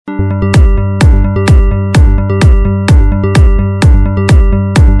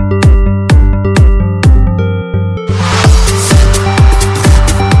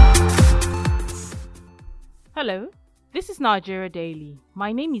Nigeria Daily.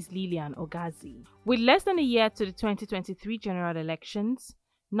 My name is Lilian Ogazi. With less than a year to the 2023 general elections,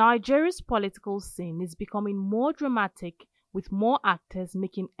 Nigeria's political scene is becoming more dramatic, with more actors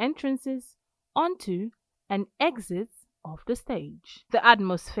making entrances onto and exits off the stage. The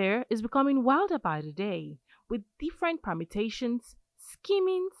atmosphere is becoming wilder by the day, with different permutations,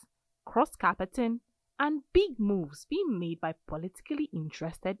 schemings, cross-carpeting, and big moves being made by politically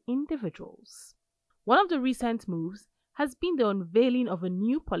interested individuals. One of the recent moves has been the unveiling of a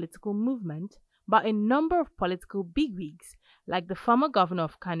new political movement by a number of political bigwigs like the former governor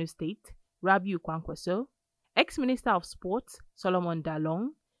of Kano State, Rabiu Kwankwaso, ex-minister of sports, Solomon Dalong,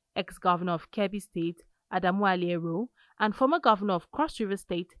 ex-governor of Kebbi State, Adamu Aliero, and former governor of Cross River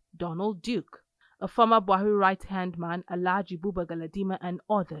State, Donald Duke, a former Buhari right-hand man, Alhaji Buba Galadima, and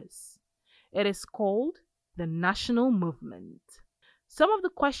others. It is called the National Movement. Some of the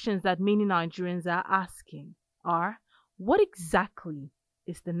questions that many Nigerians are asking are, what exactly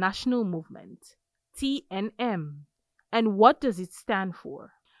is the National Movement, TNM, and what does it stand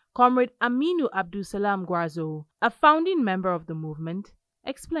for? Comrade Aminu Abdulsalam Gwarzo, a founding member of the movement,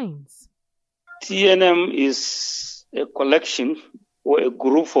 explains. TNM is a collection or a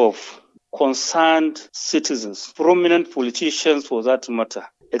group of concerned citizens, prominent politicians for that matter,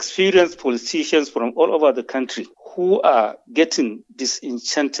 experienced politicians from all over the country who are getting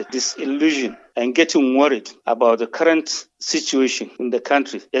disenchanted, disillusioned, and getting worried about the current situation in the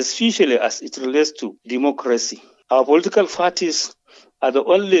country, especially as it relates to democracy. Our political parties are the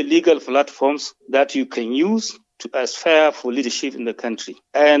only legal platforms that you can use to aspire for leadership in the country.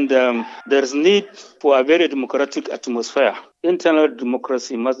 And there is need for a very democratic atmosphere. Internal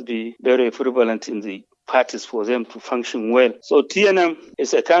democracy must be very prevalent in the parties for them to function well. So TNM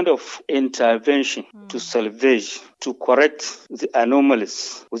is a kind of intervention to salvage, to correct the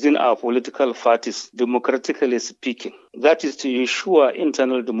anomalies within our political parties, democratically speaking. That is to ensure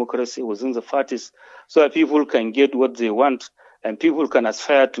internal democracy within the parties so that people can get what they want and people can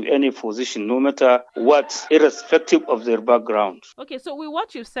aspire to any position, no matter what, irrespective of their background. Okay, so with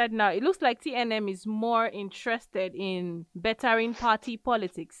what you've said now, it looks like TNM is more interested in bettering party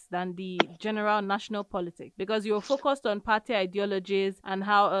politics than the general national politics, because you're focused on party ideologies and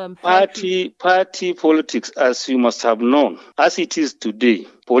how... Party politics, as you must have known, as it is today,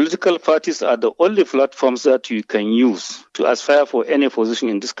 political parties are the only platforms that you can use to aspire for any position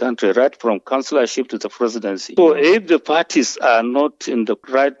in this country, right from councillorship to the presidency. So if the parties are not in the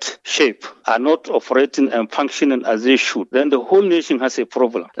right shape, are not operating and functioning as they should, then the whole nation has a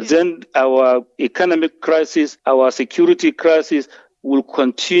problem. Then our economic crisis, our security crisis will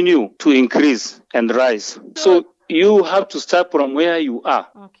continue to increase and rise. So you have to start from where you are.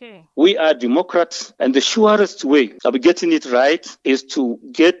 Okay. We are Democrats, and the surest way of getting it right is to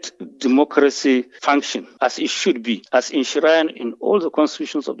get democracy function as it should be, as enshrined in all the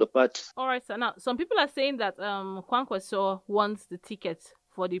constitutions of the party. All right, so now some people are saying that Kwankwaso wants the ticket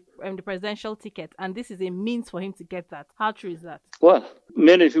for the presidential ticket, and this is a means for him to get that. How true is that? Well,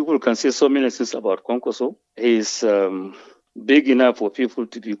 many people can say so many things about Kwankwaso. He's big enough for people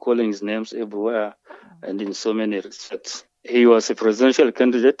to be calling his names everywhere and in so many respects. He was a presidential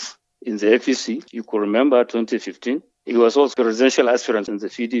candidate in the APC. You could remember 2015. He was also presidential aspirant in the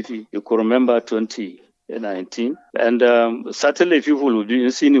PDP. You could remember 2019. And certainly people will be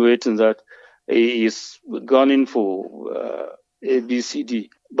insinuating that he is gunning for ABCD.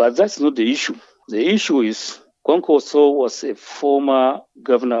 But that's not the issue. The issue is Kwankwaso was a former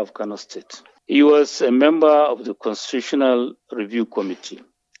governor of Kano State. He was a member of the Constitutional Review Committee.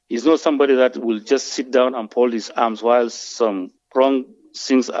 He's not somebody that will just sit down and fold his arms while some wrong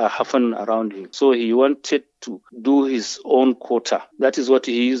things are happening around him. So he wanted to do his own quota. That is what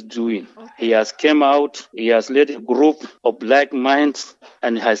he is doing. Okay. He has come out, he has led a group of like minds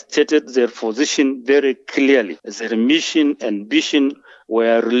and has stated their position very clearly. Their mission and vision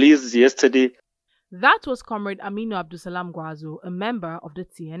were released yesterday. That was Comrade Aminu Abdulsalam Gwarzo, a member of the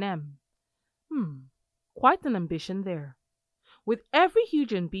TNM. Quite an ambition there. With every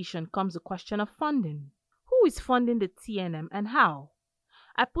huge ambition comes the question of funding. Who is funding the TNM and how?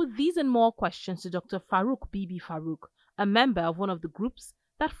 I put these and more questions to Dr. Farouk Bibi Farouk, a member of one of the groups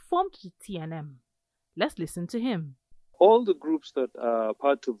that formed the TNM. Let's listen to him. All the groups that are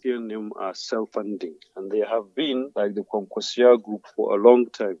part of TNM are self-funding, and they have been, like the Kwankwaso group, for a long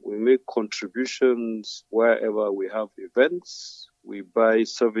time. We make contributions wherever we have events. we buy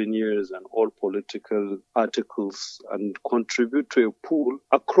souvenirs and all political articles and contribute to a pool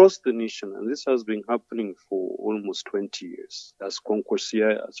across the nation. And this has been happening for almost 20 years as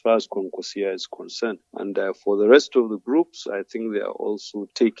far as Concosia is concerned. And for the rest of the groups, I think they are also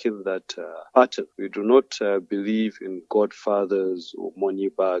taking that pattern. We do not believe in godfathers or money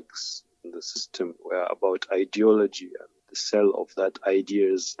bags in the system. We're about ideology and the sell of that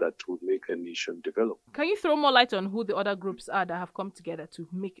ideas that would make a nation develop. Can you throw more light on who the other groups are that have come together to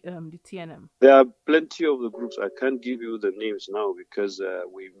make the TNM? There are plenty of the groups. I can't give you the names now because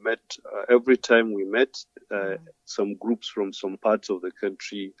we met, every time we met, some groups from some parts of the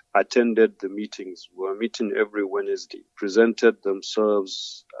country attended the meetings. We were meeting every Wednesday, presented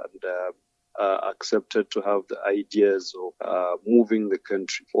themselves and accepted to have the ideas of moving the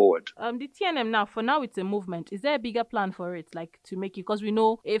country forward. The TNM now, for now, it's a movement. Is there a bigger plan for it, like to make it? Because we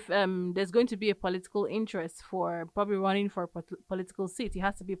know if there's going to be a political interest for probably running for a political seat, it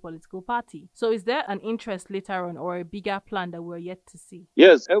has to be a political party. So is there an interest later on or a bigger plan that we're yet to see?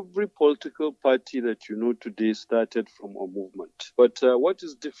 Yes, every political party that you know today started from a movement. But what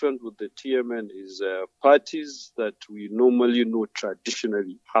is different with the TMN is parties that we normally know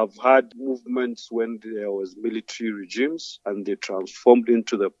traditionally have had movements when there was military regimes and they transformed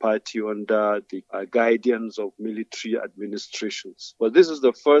into the party under the guidance of military administrations. But this is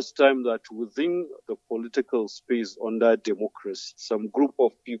the first time that within the political space under democracy, some group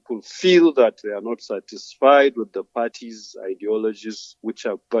of people feel that they are not satisfied with the party's ideologies, which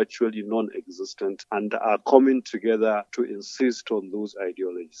are virtually non-existent, and are coming together to insist on those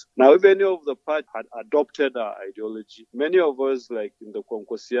ideologies. Now, if any of the party had adopted our ideology, many of us, like in the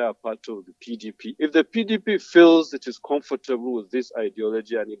Concosia, are part of the PDP. If the PDP feels it is comfortable with this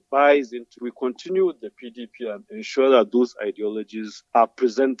ideology and it buys into, we continue with the PDP and ensure that those ideologies are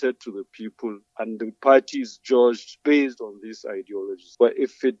presented to the people and the party is judged based on these ideologies. But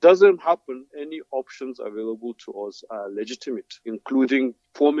if it doesn't happen, any options available to us are legitimate, including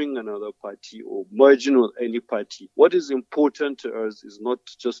forming another party or merging with any party. What is important to us is not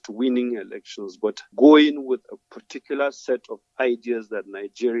just winning elections, but going with a particular set of ideas that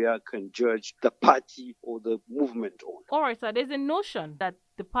Nigeria can judge the party or the movement on. All right, so there's a notion that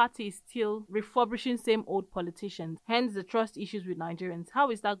the party is still refurbishing same old politicians, hence the trust issues with Nigerians. How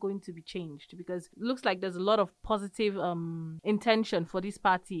is that going to be changed? Because it looks like there's a lot of positive intention for this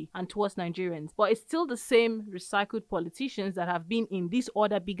party and towards Nigerians, but it's still the same recycled politicians that have been in these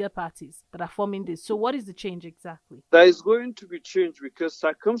other bigger parties that are forming this. So what is the change exactly? There is going to be change because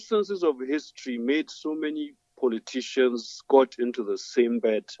circumstances of history made so many politicians got into the same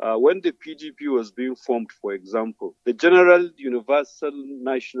bed. When the PDP was being formed, for example, the general universal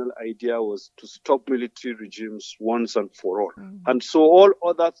national idea was to stop military regimes once and for all. And so all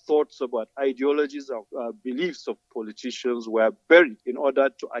other thoughts about ideologies of beliefs of politicians were buried in order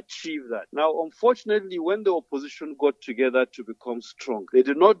to achieve that. Now, unfortunately, when the opposition got together to become strong, they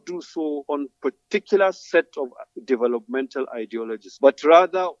did not do so on particular set of developmental ideologies, but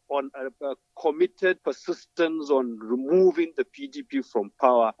rather on a committed persistence on removing the PDP from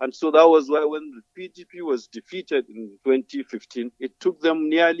power. And so that was why when the PDP was defeated in 2015, it took them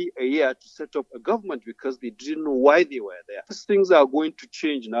nearly a year to set up a government because they didn't know why they were there. These things are going to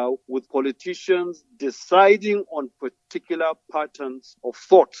change now with politicians deciding on particular patterns of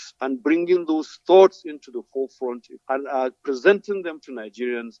thoughts and bringing those thoughts into the forefront and presenting them to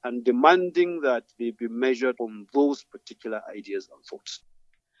Nigerians and demanding that they be measured on those particular ideas and thoughts.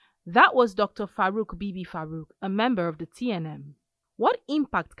 That was Dr. Farouk Bibi Farouk, a member of the TNM. What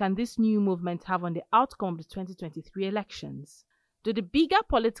impact can this new movement have on the outcome of the 2023 elections? Do the bigger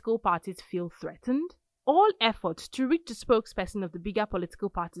political parties feel threatened? All efforts to reach the spokesperson of the bigger political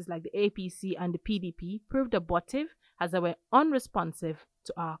parties like the APC and the PDP proved abortive as they were unresponsive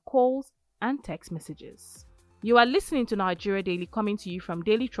to our calls and text messages. You are listening to Nigeria Daily, coming to you from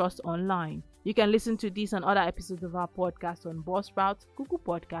Daily Trust Online. You can listen to these and other episodes of our podcast on Buzzsprout, Google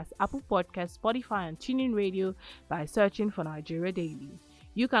Podcasts, Apple Podcasts, Spotify, and TuneIn Radio by searching for Nigeria Daily.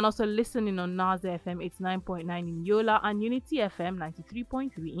 You can also listen in on Naza FM 89.9 in Yola and Unity FM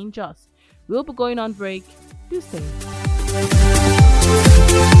 93.3 in Jos. We'll be going on break. Do stay.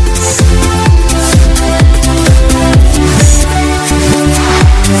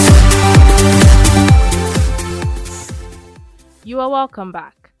 You are welcome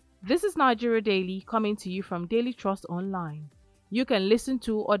back. This is Nigeria Daily, coming to you from Daily Trust Online. You can listen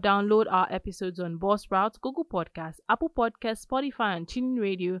to or download our episodes on Buzzsprout, Google Podcasts, Apple Podcasts, Spotify, and TuneIn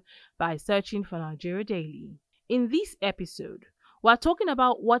Radio by searching for Nigeria Daily. In this episode, we're talking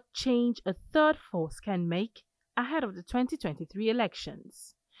about what change a third force can make ahead of the 2023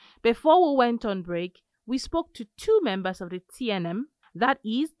 elections. Before we went on break, we spoke to two members of the TNM, that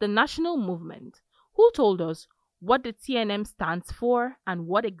is, the National Movement, who told us what the TNM stands for and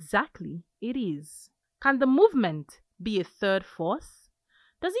what exactly it is. Can the movement be a third force?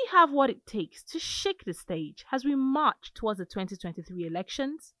 Does it have what it takes to shake the stage as we march towards the 2023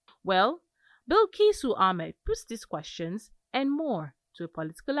 elections? Well, Bilkisu Ahmed puts these questions and more to a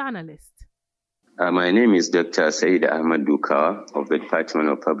political analyst. My name is Dr. Said Ahmad Dukawa of the Department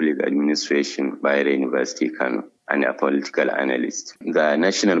of Public Administration, Bahrain University, Kano, and a political analyst. The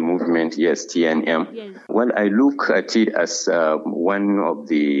national movement, yes, TNM. Yes. Well, I look at it as one of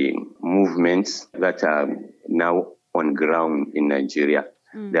the movements that are now on ground in Nigeria.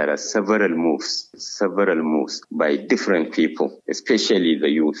 There are several moves by different people, especially the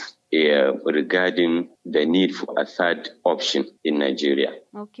youth, regarding the need for a third option in Nigeria.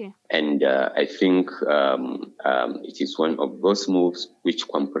 Okay. And I think it is one of those moves which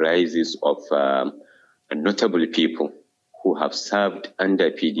comprises of notable people who have served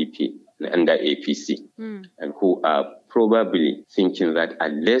under PDP and under APC, and who are probably thinking that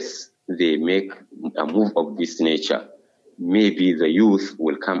unless they make a move of this nature, maybe the youth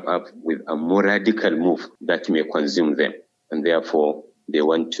will come up with a more radical move that may consume them. And therefore, they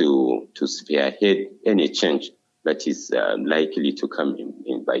want to spearhead any change that is likely to come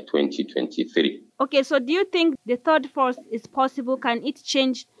in by 2023. Okay, so do you think the third force is possible? Can it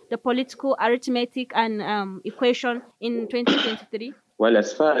change the political arithmetic and equation in 2023? Well,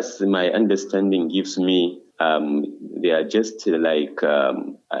 as far as my understanding gives me, they are just like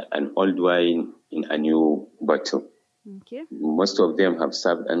an old wine in a new bottle. Okay. Most of them have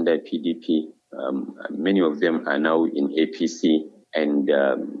served under PDP. Many of them are now in APC, and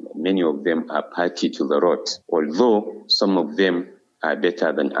many of them are party to the rot, although some of them are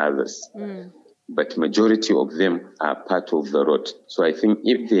better than others. But majority of them are part of the rot. So I think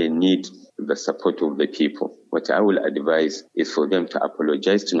if they need the support of the people, what I will advise is for them to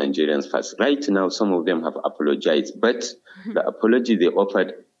apologize to Nigerians first. Right now, some of them have apologized, but the apology they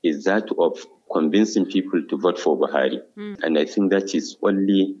offered is that of convincing people to vote for Buhari. And I think that is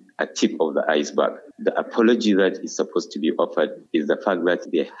only a tip of the iceberg. The apology that is supposed to be offered is the fact that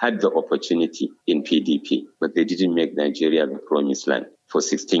they had the opportunity in PDP, but they didn't make Nigeria the promised land for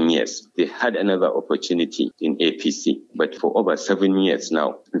 16 years. They had another opportunity in APC, but for over 7 years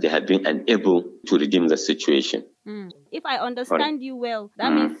now, they had been unable to redeem the situation. If I understand you well,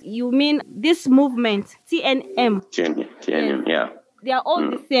 that means you mean this movement, TNM. TNM, yeah. They are all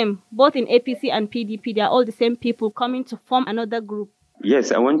the same, both in APC and PDP. They are all the same people coming to form another group.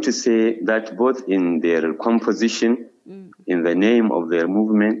 Yes, I want to say that both in their composition, in the name of their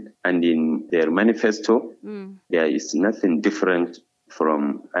movement, and in their manifesto, there is nothing different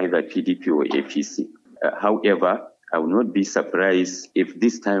from either PDP or APC. However, I will not be surprised if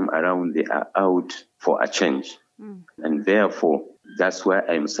this time around they are out for a change. And therefore, that's why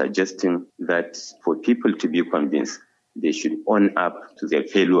I'm suggesting that for people to be convinced, they should own up to their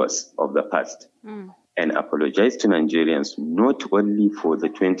failures of the past and apologize to Nigerians, not only for the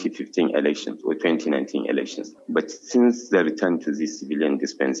 2015 elections or 2019 elections, but since the return to this civilian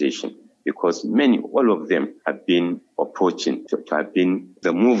dispensation, because all of them have been approaching to have been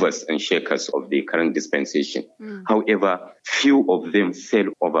the movers and shakers of the current dispensation. However, few of them fell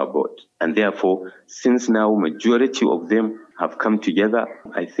overboard. And therefore, since now majority of them have come together,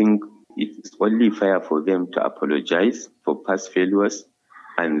 I think it's only fair for them to apologize for past failures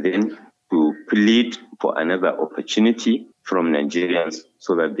and then to plead for another opportunity from Nigerians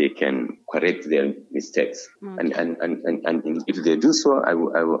so that they can correct their mistakes. And if they do so, I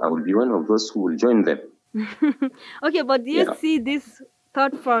will be one of those who will join them. Okay, but do you see this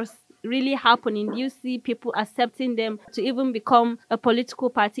third force really happening? Do you see people accepting them to even become a political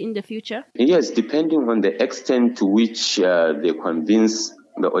party in the future? Yes, depending on the extent to which they convince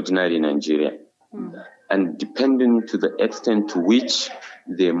the ordinary Nigerian, and depending to the extent to which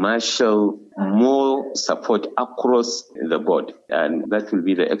they marshal more support across the board. And that will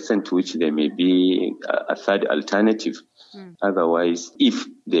be the extent to which there may be a third alternative. Otherwise, if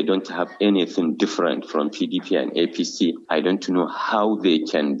they don't have anything different from PDP and APC, I don't know how they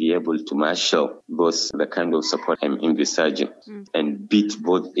can be able to marshal the kind of support I'm envisaging and beat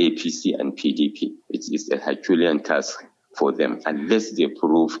both APC and PDP. It's a Herculean task for them, unless they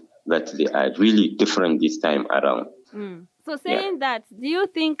prove that they are really different this time around. So saying that, do you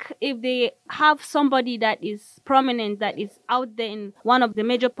think if they have somebody that is prominent, that is out there in one of the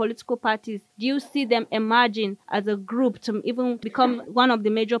major political parties, do you see them emerging as a group to even become one of the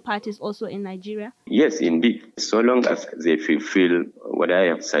major parties also in Nigeria? Yes, indeed. So long as they fulfill what I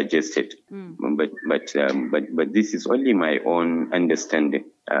have suggested. But this is only my own understanding.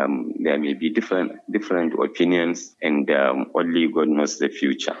 there may be different opinions, and only God knows the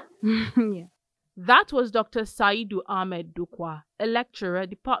future. Yeah. That was Dr. Saidu Ahmed Dukwa, a lecturer,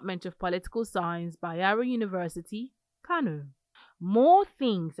 Department of Political Science, Bayero University, Kano. More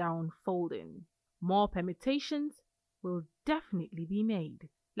things are unfolding. More permutations will definitely be made.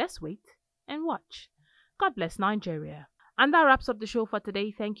 Let's wait and watch. God bless Nigeria. And that wraps up the show for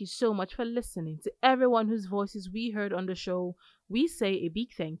today. Thank you so much for listening. To everyone whose voices we heard on the show, we say a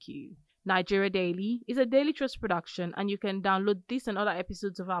big thank you. Nigeria Daily is a Daily Trust production, and you can download this and other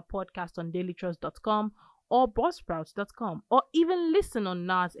episodes of our podcast on dailytrust.com or buzzsprout.com, or even listen on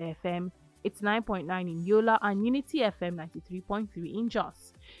NAS FM. It's 9.9 in Yola and Unity FM 93.3 in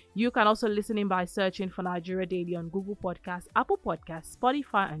Jos. You can also listen in by searching for Nigeria Daily on Google Podcasts, Apple Podcasts,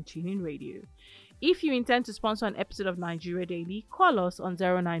 Spotify, and TuneIn Radio. If you intend to sponsor an episode of Nigeria Daily, call us on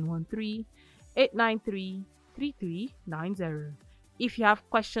 0913-893-3390. If you have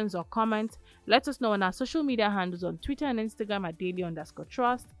questions or comments, let us know on our social media handles on Twitter and Instagram at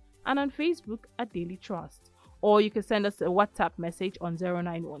daily_trust and on Facebook at Daily Trust. Or you can send us a WhatsApp message on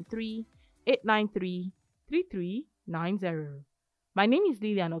 0913-893-3390. My name is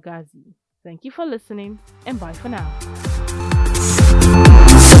Lilian Ogazi. Thank you for listening, and bye for now.